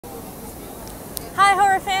Hi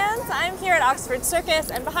horror fans! I'm here at Oxford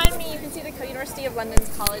Circus, and behind me you can see the University of London's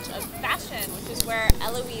College of Fashion, which is where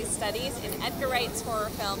Eloise studies in Edgar Wright's horror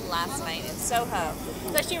film Last Night in Soho.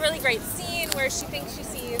 It's actually a really great scene where she thinks she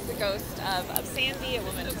sees the ghost of Sandy, a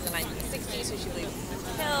woman of the 1960s who she believes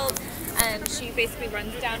was killed, and she basically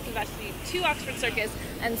runs down from that street to Oxford Circus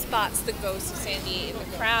and spots the ghost of Sandy in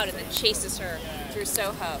the crowd and then chases her through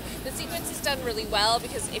Soho. The sequence is done really well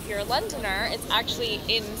because if you're a Londoner, it's actually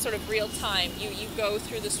in sort of real time. You go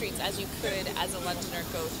through the streets as you could as a Londoner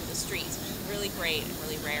go through the streets, which is really great and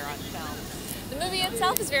really rare on film. The movie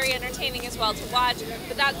itself is very entertaining as well to watch,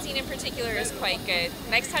 but that scene in particular is quite good.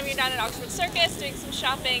 Next time you're down at Oxford Circus doing some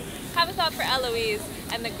shopping, have a thought for Eloise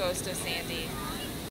and the ghost of Sandy.